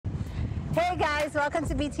Hey guys, welcome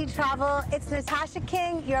to BT Travel. It's Natasha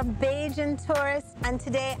King, your Bajan tourist, and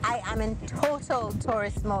today I am in total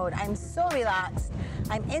tourist mode. I'm so relaxed.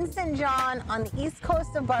 I'm in St. John on the east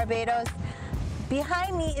coast of Barbados.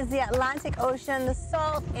 Behind me is the Atlantic Ocean. The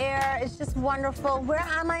salt air is just wonderful. Where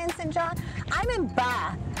am I in St. John? I'm in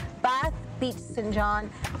Bath Beach, St. John,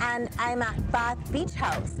 and I'm at Bath Beach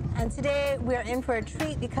House. And today we're in for a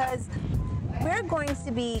treat because we're going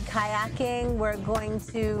to be kayaking, we're going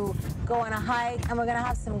to go on a hike, and we're going to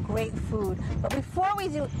have some great food. But before we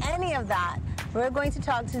do any of that, we're going to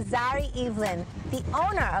talk to Zari Evelyn, the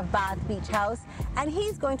owner of Bath Beach House, and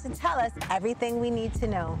he's going to tell us everything we need to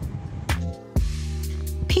know.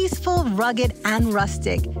 Peaceful, rugged, and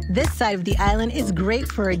rustic, this side of the island is great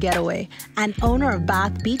for a getaway. And owner of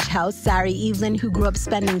Bath Beach House, Zari Evelyn, who grew up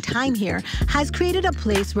spending time here, has created a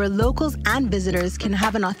place where locals and visitors can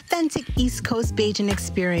have an authentic East Coast Bajan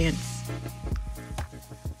experience.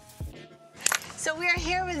 So we are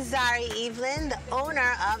here with Zari Evelyn, the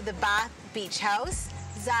owner of the Bath Beach House.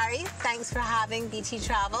 Zari, thanks for having BT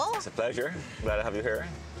Travel. It's a pleasure. Glad to have you here.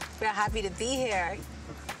 We're happy to be here.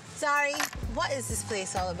 Zari, what is this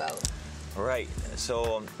place all about? Right.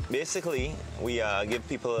 So basically, we give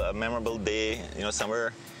people a memorable day. You know,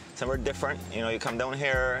 somewhere different. You know, you come down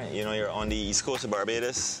here. You know, you're on the east coast of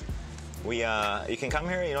Barbados. You can come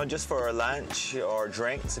here. You know, just for lunch or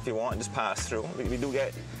drinks if you want. Just pass through. We do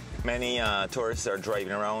get many tourists that are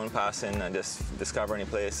driving around, passing, and just discovering a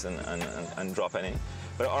place and dropping in.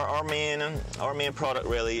 But our main product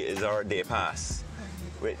really is our day pass,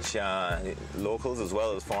 which locals as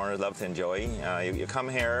well as foreigners love to enjoy. You come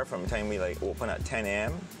here from the time we open at 10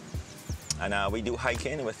 a.m. and we do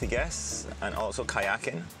hiking with the guests and also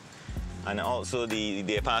kayaking, and also the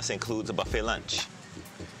day pass includes a buffet lunch.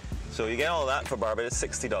 So you get all that for Barbados,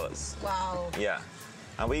 $60. Wow. Yeah,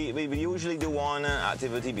 and we usually do one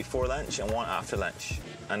activity before lunch and one after lunch,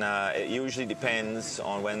 and it usually depends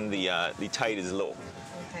on when the tide is low.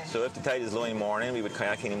 Okay. So if the tide is low in the morning, we would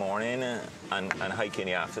kayak in the morning and hike in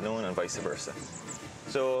the afternoon and vice versa.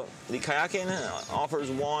 So the kayaking offers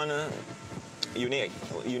one unique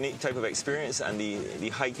type of experience, and the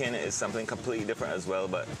hiking is something completely different as well,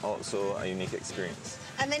 but also a unique experience.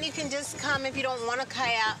 And then you can just come if you don't want to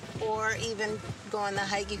kayak or even go on the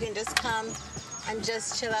hike. You can just come and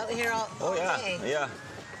just chill out here all day. Yeah.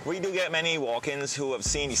 We do get many walk-ins who have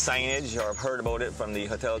seen the signage or have heard about it from the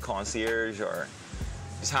hotel concierge or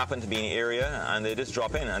just happen to be in the area, and they just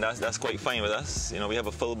drop in, and that's quite fine with us. You know, we have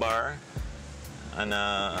a full bar and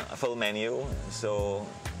a full menu, so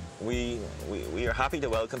we are happy to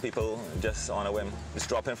welcome people just on a whim. Just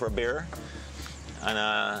drop in for a beer,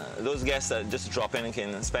 and those guests that just drop in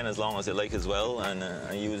can spend as long as they like as well, and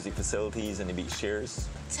use the facilities and the beach chairs.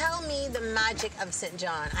 Tell me the magic of St.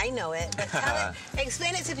 John. I know it, but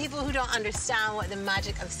explain it to people who don't understand what the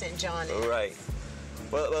magic of St. John is. Right.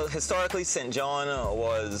 Well, historically, St. John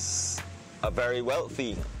was a very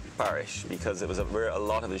wealthy parish because it was where a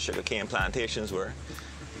lot of the sugarcane plantations were,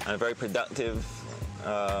 and a very productive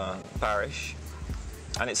parish.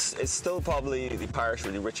 And it's still probably the parish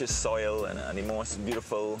with the richest soil and the most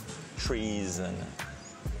beautiful trees and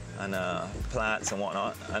plants and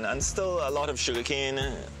whatnot, and still a lot of sugarcane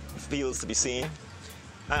fields to be seen.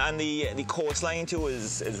 And the coastline too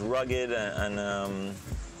is rugged and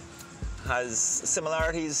has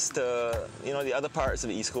similarities to the other parts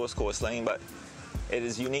of the East Coast coastline, but it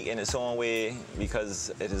is unique in its own way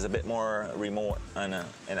because it is a bit more remote and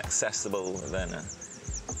inaccessible than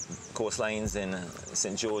coastlines in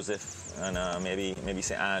St. Joseph and maybe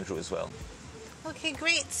St. Andrew as well. Okay,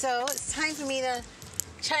 great. So it's time for me to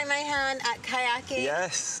try my hand at kayaking.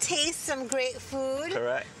 Yes. Taste some great food.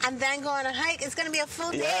 Correct. And then go on a hike. It's going to be a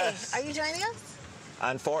full day. Yes. Are you joining us?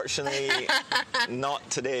 Unfortunately, not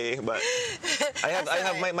today, but I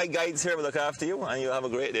have my guides here to look after you, and you'll have a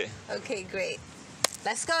great day. Okay, great.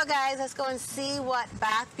 Let's go, guys. Let's go and see what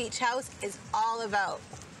Bath Beach House is all about.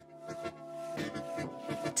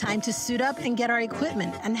 Time to suit up and get our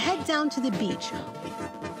equipment and head down to the beach,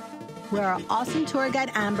 where our awesome tour guide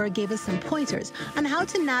Amber gave us some pointers on how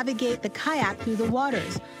to navigate the kayak through the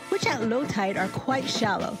waters, which at low tide are quite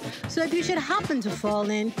shallow. So if you should happen to fall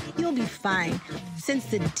in, you'll be fine, since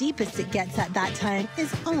the deepest it gets at that time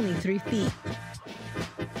is only 3 feet.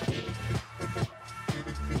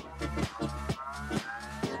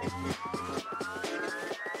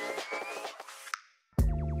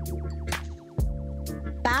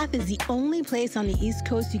 Bath is the only place on the East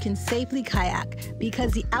Coast you can safely kayak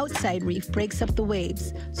because the outside reef breaks up the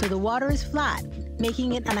waves, so the water is flat,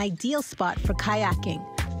 making it an ideal spot for kayaking.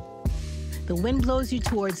 The wind blows you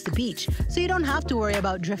towards the beach, so you don't have to worry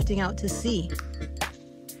about drifting out to sea.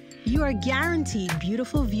 You are guaranteed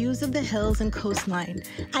beautiful views of the hills and coastline,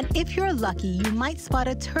 and if you're lucky, you might spot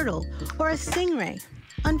a turtle or a stingray.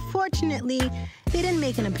 Unfortunately, they didn't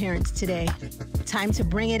make an appearance today. Time to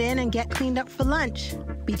bring it in and get cleaned up for lunch.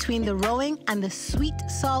 Between the rowing and the sweet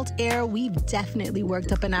salt air, we've definitely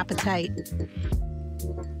worked up an appetite.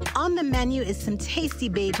 On the menu is some tasty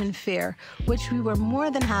Bajan fare, which we were more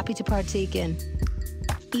than happy to partake in.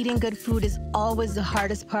 Eating good food is always the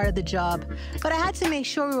hardest part of the job, but I had to make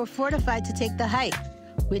sure we were fortified to take the hike,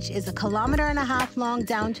 which is 1.5 kilometers long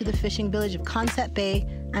down to the fishing village of Concept Bay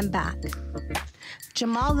and back.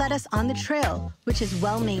 Jamal led us on the trail, which is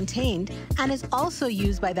well maintained and is also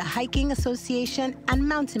used by the Hiking Association and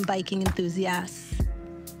mountain biking enthusiasts.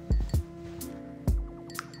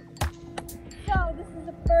 So this is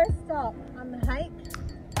the first stop on the hike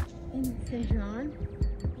in St. John.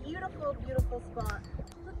 Beautiful, beautiful spot.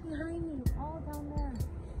 Look behind me, all down there.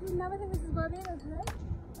 You never think this is Barbados, right?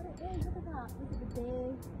 But it is, look at that. Look at the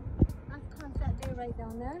bay. That's Concept Bay right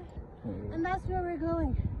down there. And that's where we're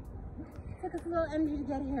going. Took us a little energy to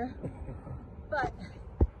get here, but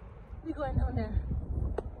we're going down there.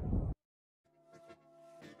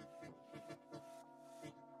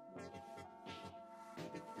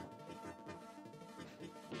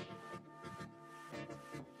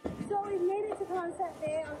 So we've made it to Concept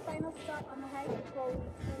Bay, our final stop on the hike before we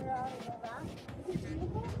turn around and go back. Is it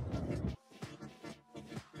beautiful?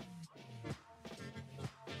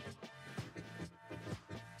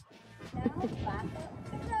 Now back up.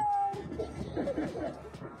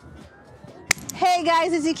 Hey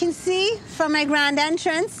guys, as you can see from my grand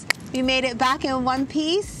entrance, we made it back in one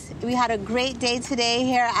piece. We had a great day today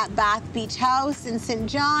here at Bath Beach House in St.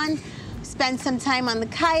 John. Spent some time on the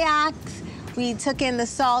kayaks. We took in the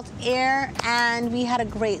salt air and we had a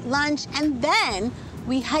great lunch. And then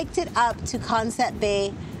we hiked it up to Concept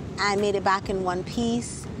Bay and made it back in one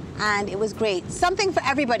piece. And it was great. Something for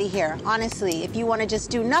everybody here, honestly. If you want to just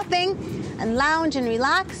do nothing and lounge and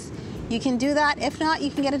relax, you can do that. If not,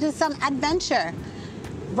 you can get into some adventure.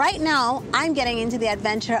 Right now, I'm getting into the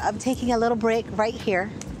adventure of taking a little break right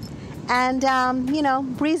here and, you know,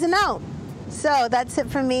 breezing out. So that's it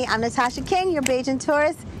from me. I'm Natasha King, your Bajan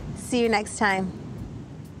tourist. See you next time.